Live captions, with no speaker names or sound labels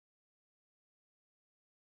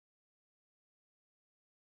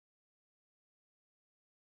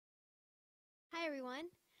Hi everyone,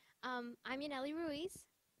 I'm Yaneli Ruiz.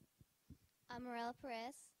 I'm Morella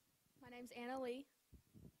Perez. My name's Anna Lee.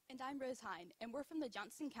 And I'm Rose Hine, and we're from the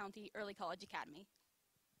Johnston County Early College Academy.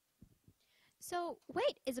 So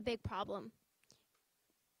weight is a big problem.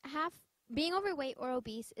 Being overweight or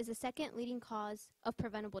obese is the second leading cause of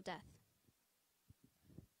preventable death.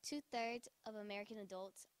 2/3 of American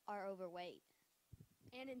adults are overweight.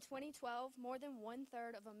 And in 2012, more than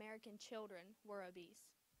 1/3 of American children were obese.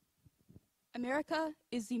 America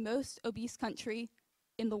is the most obese country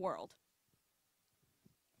in the world.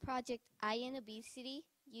 Project I End Obesity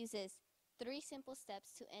uses 3 simple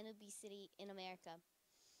steps to end obesity in America,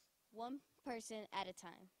 one person at a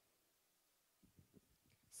time.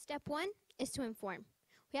 Step 1 is to inform.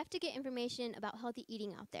 We have to get information about healthy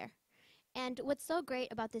eating out there. And what's so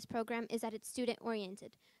great about this program is that it's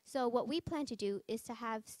student-oriented. So what we plan to do is to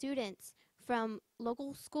have students from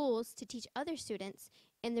local schools to teach other students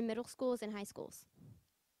in the middle schools and high schools.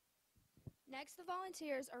 Next, the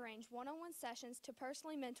volunteers arrange one-on-one sessions to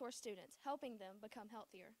personally mentor students, helping them become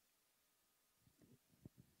healthier.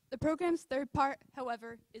 The program's third part,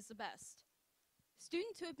 however, is the best.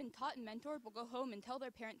 Students who have been taught and mentored will go home and tell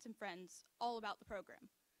their parents and friends all about the program.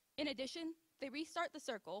 In addition, they restart the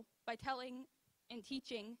circle by telling and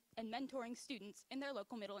teaching and mentoring students in their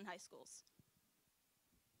local middle and high schools.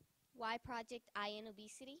 Why Project I End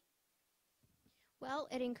Obesity? Well,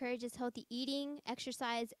 it encourages healthy eating,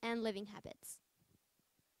 exercise, and living habits.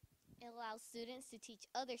 It allows students to teach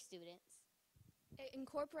other students. It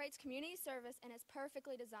incorporates community service and is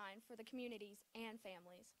perfectly designed for the communities and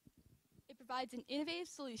families. It provides an innovative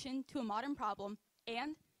solution to a modern problem,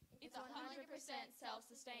 and it's 100%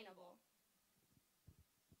 self-sustainable.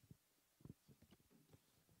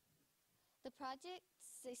 The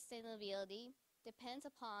project's sustainability depends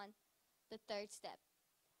upon the third step,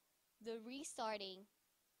 the restarting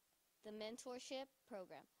the mentorship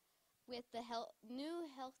program with the new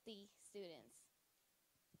healthy students.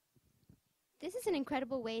 This is an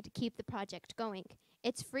incredible way to keep the project going.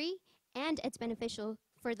 It's free and it's beneficial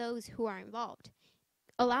for those who are involved,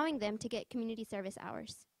 allowing them to get community service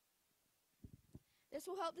hours. This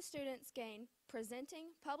will help the students gain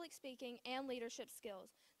presenting, public speaking, and leadership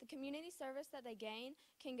skills. The community service that they gain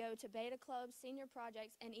can go to beta clubs, senior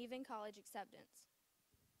projects, and even college acceptance.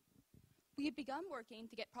 we have begun working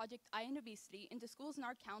to get Project I End Obesity into schools in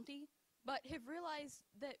our county, but have realized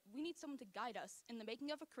that we need someone to guide us in the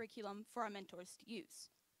making of a curriculum for our mentors to use.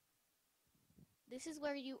 This is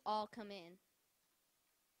where you all come in.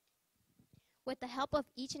 With the help of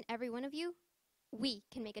each and every one of you, we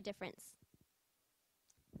can make a difference.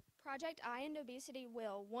 Project I End Obesity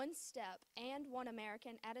will, one step and one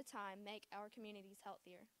American at a time, make our communities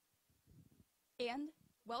healthier. And,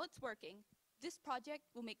 while it's working, this project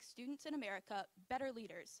will make students in America better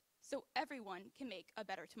leaders, so everyone can make a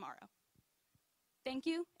better tomorrow. Thank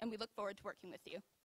you, and we look forward to working with you.